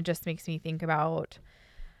result. And it just makes me think about...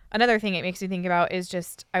 Another thing it makes me think about is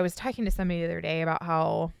just, I was talking to somebody the other day about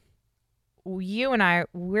how you and I,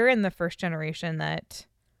 we're in the first generation that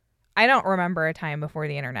I don't remember a time before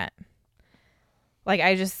the internet. Like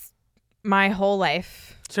my whole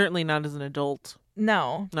life. Certainly not as an adult.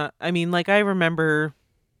 No. I remember.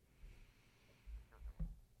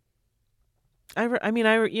 I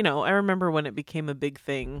remember when it became a big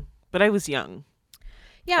thing, but I was young.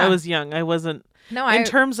 Yeah. I was young. I wasn't. No, in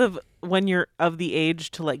terms of when you're of the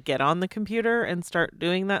age to like get on the computer and start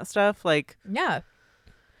doing that stuff, like. Yeah.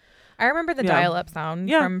 I remember the dial-up sound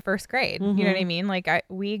from first grade. You know what I mean? Like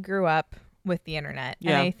we grew up with the internet.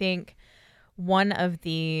 Yeah. And I think one of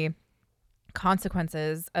the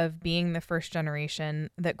consequences of being the first generation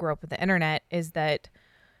that grew up with the internet is that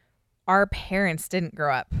our parents didn't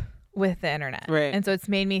grow up with the internet. Right. And so it's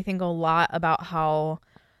made me think a lot about how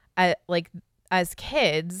as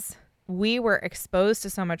kids, we were exposed to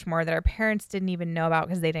so much more that our parents didn't even know about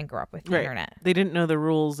because they didn't grow up with the internet. They didn't know the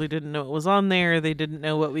rules. They didn't know what was on there. They didn't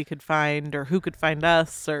know what we could find or who could find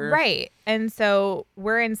us. Right. And so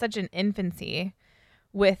we're in such an infancy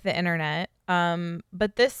with the internet.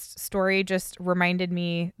 But this story just reminded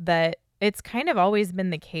me that it's kind of always been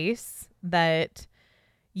the case that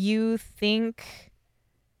you think,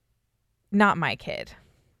 not my kid.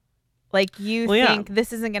 Like you think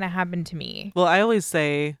this isn't going to happen to me. Well, I always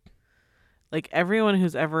say, like, everyone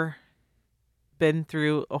who's ever been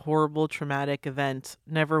through a horrible traumatic event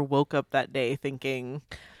never woke up that day thinking,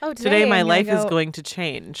 oh, today my life is going to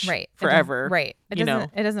change forever. It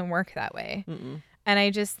doesn't work that way. Mm-mm. And I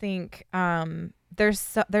just think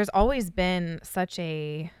there's always been such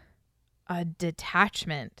a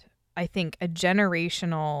detachment, I think a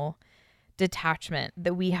generational detachment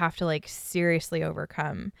that we have to like seriously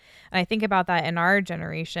overcome. And I think about that in our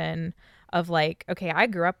generation of like, okay, I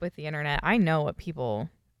grew up with the internet. I know what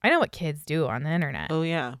kids do on the internet. Oh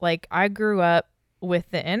yeah. Like I grew up with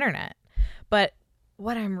the internet. But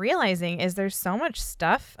what I'm realizing is there's so much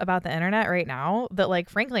stuff about the internet right now that like,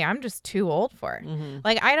 frankly, I'm just too old for. Mm-hmm.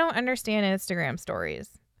 Like I don't understand Instagram stories.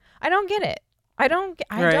 I don't get it.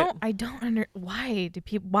 why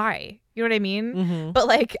you know what I mean? Mm-hmm. But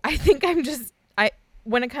like I think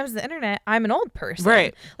when it comes to the internet, I'm an old person.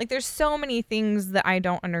 Right. Like there's so many things that I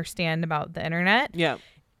don't understand about the internet. Yeah.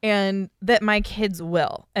 And that my kids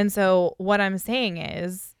will. And so what I'm saying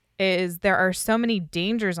is there are so many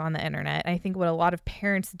dangers on the internet. I think what a lot of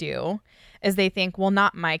parents do is they think, well,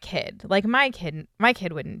 not my kid. Like my kid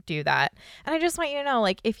wouldn't do that. And I just want you to know,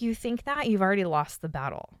 like, if you think that, you've already lost the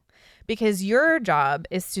battle. Because your job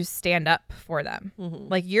is to stand up for them. Mm-hmm.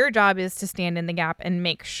 Like your job is to stand in the gap and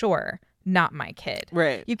make sure not my kid.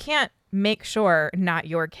 Right. You can't make sure not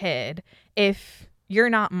your kid if you're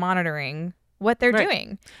not monitoring what they're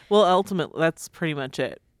doing. Well, ultimately, that's pretty much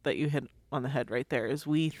it that you hit on the head right there is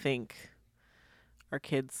we think our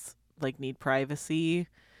kids like need privacy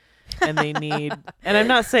and they need, and I'm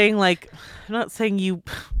not saying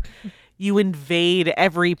you invade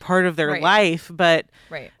every part of their life, but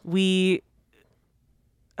we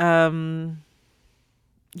have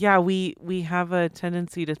a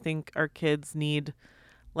tendency to think our kids need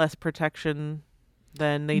less protection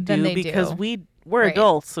than they do because we're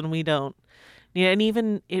adults and we don't. Yeah, and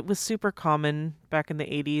even it was super common back in the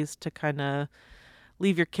 80s to kind of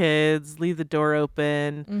leave your kids, leave the door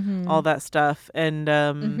open, all that stuff. And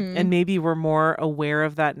and maybe we're more aware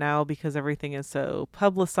of that now because everything is so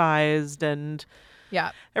publicized and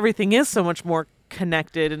everything is so much more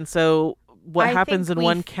connected. And so what happens in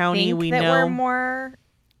one county, we know we're more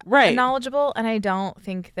knowledgeable, and I don't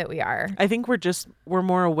think that we are. I think we're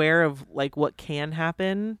more aware of like what can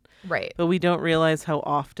happen, right? But we don't realize how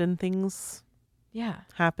often things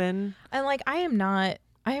happen. And like I am not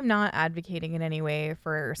advocating in any way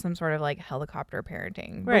for some sort of like helicopter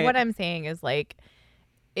parenting. But what I'm saying is like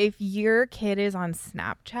if your kid is on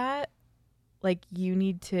Snapchat, like you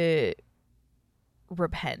need to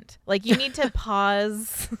repent. Like you need to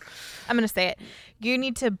pause. I'm going to say it. You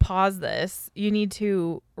need to pause this. You need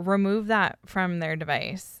to remove that from their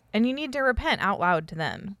device, and you need to repent out loud to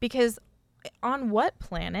them, because on what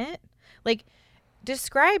planet, like,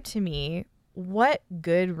 describe to me what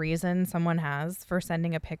good reason someone has for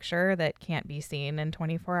sending a picture that can't be seen in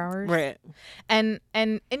 24 hours. Right. And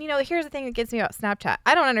you know, here's the thing that gets me about Snapchat.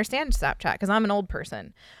 I don't understand Snapchat because I'm an old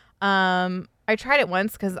person. I tried it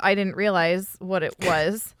once because I didn't realize what it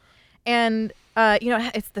was. And, you know,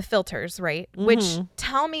 it's the filters, right? Which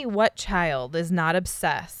tell me what child is not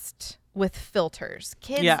obsessed with filters.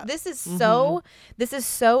 Kids, this is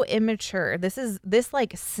so immature. This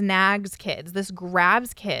like snags kids. This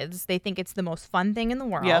grabs kids. They think it's the most fun thing in the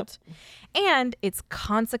world. And it's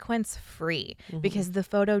consequence free because the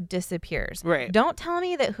photo disappears. Right. Don't tell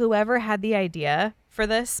me that whoever had the idea for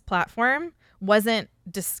this platform wasn't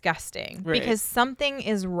disgusting, because something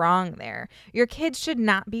is wrong there. Your kids should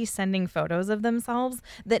not be sending photos of themselves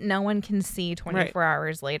that no one can see 24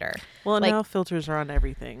 hours later. Well, like, now filters are on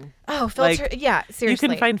everything. Oh, filter. Like, yeah, seriously. You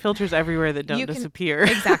can find filters everywhere that don't disappear.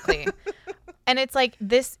 Exactly. And it's like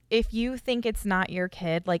this, if you think it's not your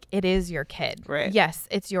kid, like it is your kid. Right. Yes,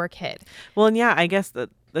 it's your kid. Well, and I guess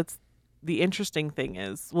that's the interesting thing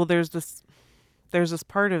is, well, there's this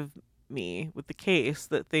part of me with the case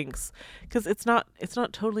that thinks, because it's not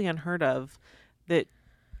totally unheard of that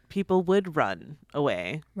people would run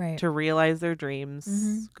away to realize their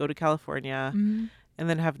dreams, go to California, and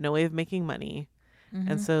then have no way of making money.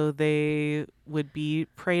 And so they would be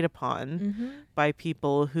preyed upon by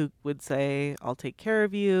people who would say, I'll take care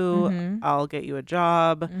of you, I'll get you a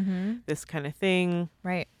job, this kind of thing.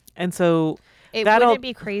 Right. And so wouldn't it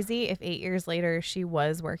be crazy if 8 years later she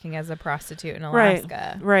was working as a prostitute in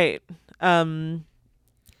Alaska? Right.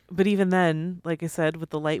 But even then, like I said,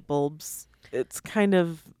 with the light bulbs, it's kind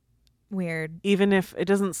of weird. Even if it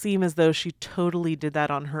doesn't seem as though she totally did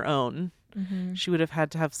that on her own, she would have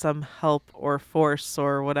had to have some help or force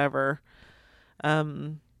or whatever.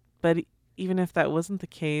 But even if that wasn't the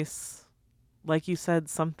case, like you said,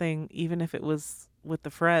 something, even if it was with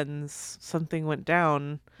the friends, something went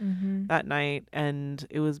down that night, and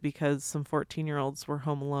it was because some 14-year-olds were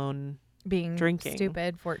home alone being drinking.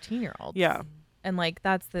 Stupid 14-year-olds. Yeah. And like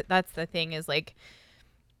that's the thing is, like,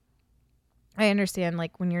 I understand,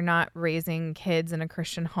 like, when you're not raising kids in a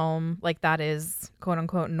Christian home, like, that is quote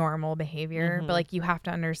unquote normal behavior, but like you have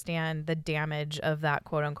to understand the damage of that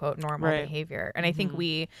quote unquote normal behavior. And I think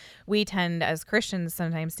we tend as Christians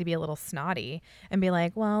sometimes to be a little snotty and be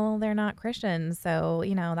like, well, they're not Christians, so,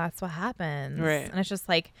 you know, that's what happens. Right. And it's just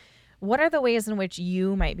like, what are the ways in which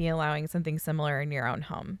you might be allowing something similar in your own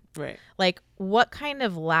home? Right. Like, what kind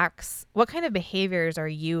of behaviors are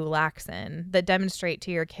you lax in that demonstrate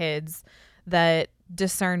to your kids that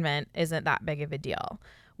discernment isn't that big of a deal?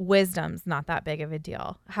 Wisdom's not that big of a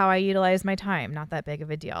deal. How I utilize my time, not that big of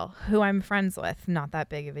a deal. Who I'm friends with, not that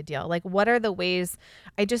big of a deal. Like, what are the ways?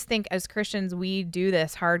 I just think as Christians, we do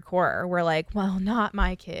this hardcore. We're like, well, not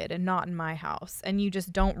my kid and not in my house. And you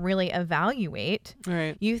just don't really evaluate.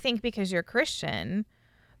 Right. You think because you're Christian,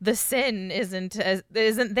 the sin isn't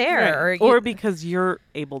there. Right. Or because you're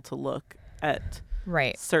able to look at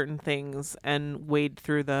right. certain things and wade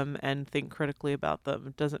through them and think critically about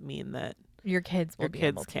them doesn't mean that your kids will be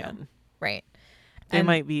able to. Right. They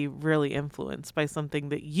might be really influenced by something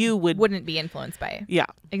that you wouldn't be influenced by. Yeah.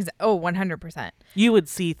 100%. You would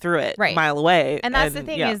see through it a mile away. And that's the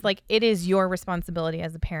thing is, like, it is your responsibility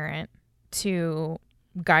as a parent to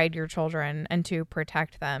guide your children and to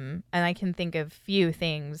protect them. And I can think of few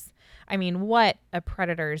things. I mean, what a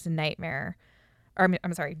predator's nightmare. Or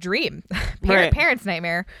I'm sorry, dream. Parents'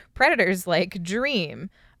 nightmare. Predators like dream.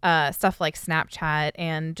 Stuff like Snapchat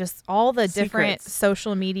and just all the different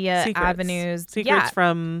social media avenues.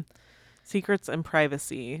 Secrets and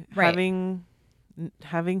privacy. Right.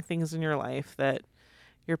 Having things in your life that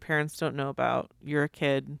your parents don't know about. You're a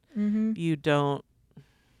kid. You don't.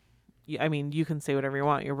 I mean, you can say whatever you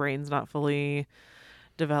want. Your brain's not fully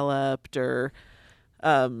developed, or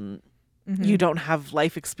you don't have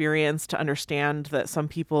life experience to understand that some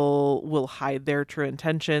people will hide their true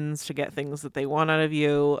intentions to get things that they want out of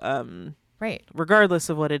you. Right. Regardless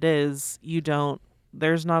of what it is,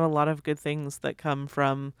 there's not a lot of good things that come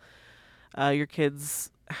from your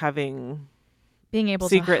kids being able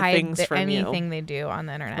secret to hide things from you. anything they do on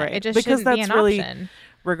the internet. Right. It just Because shouldn't be that's an really, option.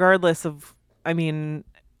 regardless of, I mean,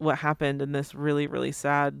 what happened in this really, really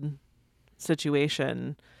sad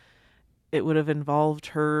situation, it would have involved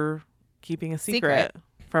her keeping a secret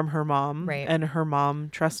from her mom, Right. and her mom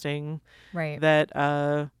trusting Right.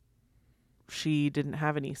 that she didn't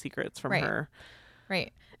have any secrets from Right. her.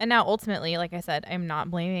 Right. And now ultimately, like I said, I'm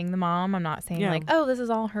not blaming the mom. I'm not saying Yeah. like, oh, this is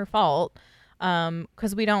all her fault.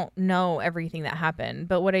 Because we don't know everything that happened.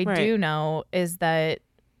 But what I Right. do know is that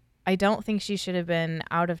I don't think she should have been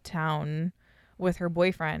out of town with her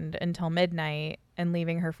boyfriend until midnight and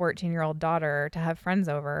leaving her 14-year-old daughter to have friends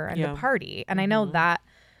over and Yeah. to party. And I know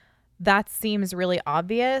that seems really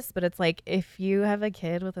obvious, but it's like, if you have a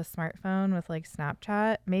kid with a smartphone with like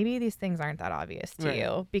Snapchat, maybe these things aren't that obvious to Right.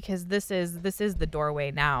 you, because this is the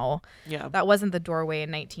doorway now. Yeah. That wasn't the doorway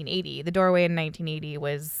in 1980. The doorway in 1980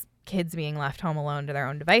 was kids being left home alone to their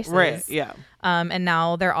own devices. Right. Yeah. And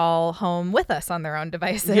now they're all home with us on their own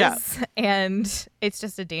devices. Yeah. And it's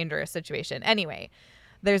just a dangerous situation. Anyway,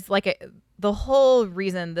 there's the whole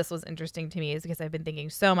reason this was interesting to me is because I've been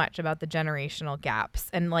thinking so much about the generational gaps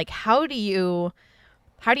and like, how do you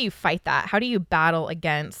fight that? How do you battle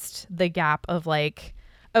against the gap of like,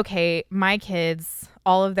 okay, my kids,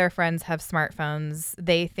 all of their friends have smartphones.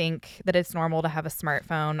 They think that it's normal to have a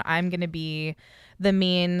smartphone. I'm going to be the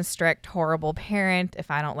mean, strict, horrible parent if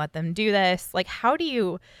I don't let them do this. Like, how do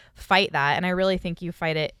you fight that? And I really think you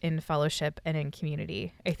fight it in fellowship and in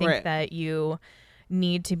community. I think Right. that you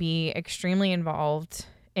need to be extremely involved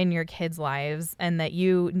in your kids' lives, and that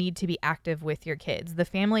you need to be active with your kids. The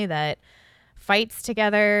family that fights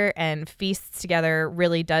together and feasts together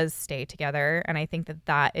really does stay together. And I think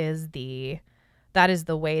that is the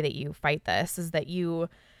way that you fight this, is that you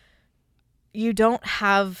don't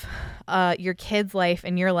have your kids' life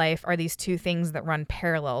and your life are these two things that run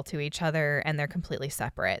parallel to each other and they're completely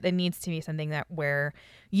separate. There needs to be something where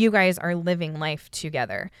you guys are living life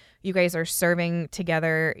together. You guys are serving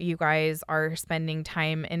together. You guys are spending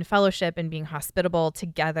time in fellowship and being hospitable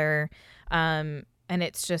together. And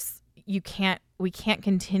it's just, we can't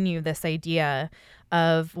continue this idea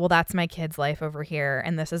of, well, that's my kid's life over here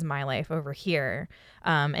and this is my life over here,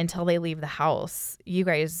 until they leave the house. You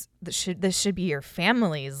guys, this should be your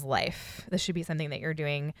family's life. This should be something that you're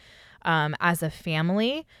doing as a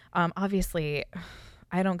family. Obviously,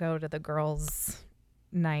 I don't go to the girls'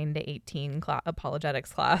 9 to 18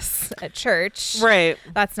 apologetics class at church. Right.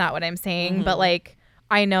 That's not what I'm saying. But like,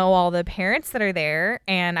 I know all the parents that are there,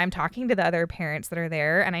 and I'm talking to the other parents that are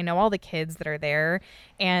there, and I know all the kids that are there,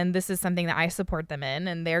 and this is something that I support them in,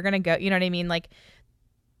 and they're going to go, you know what I mean? Like,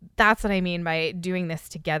 that's what I mean by doing this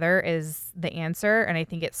together is the answer. And I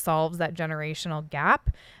think it solves that generational gap.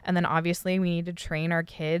 And then obviously we need to train our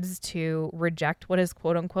kids to reject what is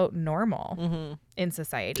quote unquote normal in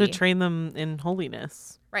society. To train them in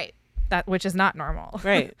holiness. Right. That, which is not normal.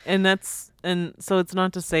 Right. And so it's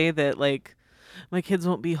not to say that like my kids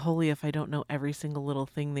won't be holy if I don't know every single little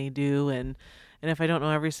thing they do. And if I don't know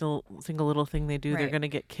every single little thing they do, they're Right. going to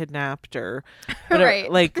get kidnapped or whatever.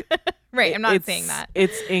 Right. Like, Right. I'm not saying that.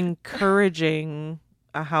 It's encouraging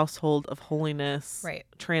a household of holiness, Right.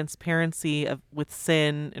 transparency with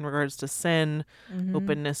sin in regards to sin, Mm-hmm.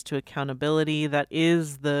 openness to accountability. That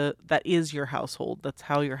is your household. That's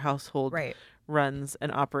how your household Right. runs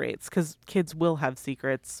and operates, because kids will have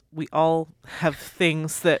secrets. We all have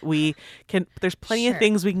things that we can, there's plenty of Sure.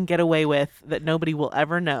 things we can get away with that nobody will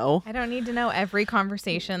ever know. I don't need to know every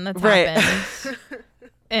conversation that's Right. happened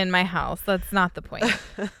in my house. That's not the point.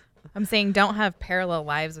 I'm saying don't have parallel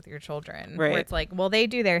lives with your children. Right. Where it's like, well, they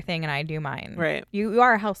do their thing and I do mine. Right. You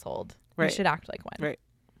are a household. Right. You should act like one. Right.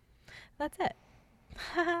 That's it.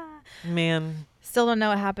 Man, Still don't know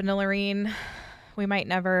what happened to Lorene. We might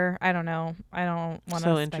never. I don't know. I don't want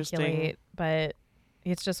So to interesting. speculate, but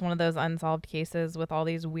it's just one of those unsolved cases with all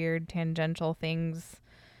these weird tangential things.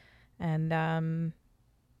 And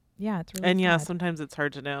yeah, it's really and yeah, sad. sometimes it's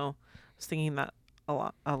hard to know. I was thinking that a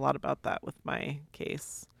lot about that with my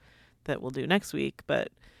case that we'll do next week, but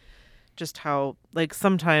just how like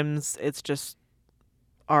sometimes it's just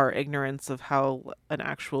our ignorance of how an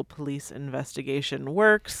actual police investigation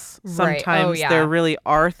works. Right. Sometimes Oh, yeah. there really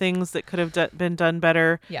are things that could have been done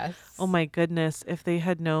better. Yes. Oh my goodness, if they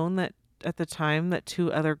had known that at the time that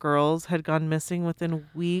 2 other girls had gone missing within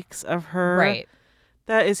weeks of her. Right.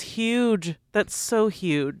 That is huge. That's so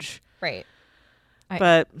huge. Right.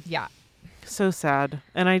 But Yeah. So sad.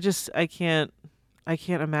 And I can't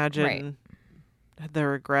imagine the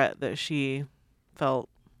regret that she felt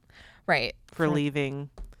Right. for leaving.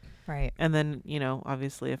 Right. And then,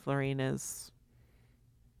 obviously if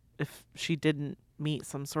she didn't meet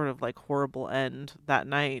some sort of like horrible end that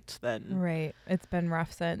night, then Right. It's been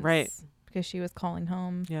rough since. Right. Because she was calling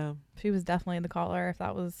home. Yeah. She was definitely the caller. If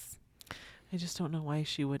that was, I just don't know why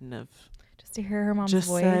she wouldn't have just to hear her mom's just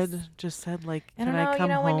voice. said like, I can don't know. I come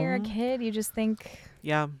home? When you're a kid, you just think,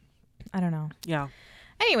 Yeah. I don't know. Yeah.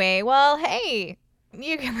 Anyway, well, hey,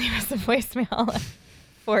 you can leave us a voicemail at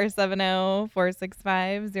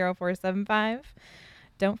 470-465-0475.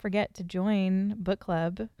 Don't forget to join book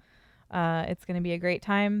club. It's going to be a great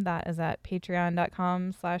time. That is at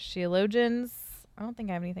patreon.com/sheologians. I don't think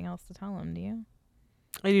I have anything else to tell them. Do you?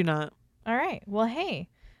 I do not. All right. Well, hey,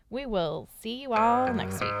 we will see you all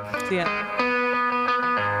next week. See ya.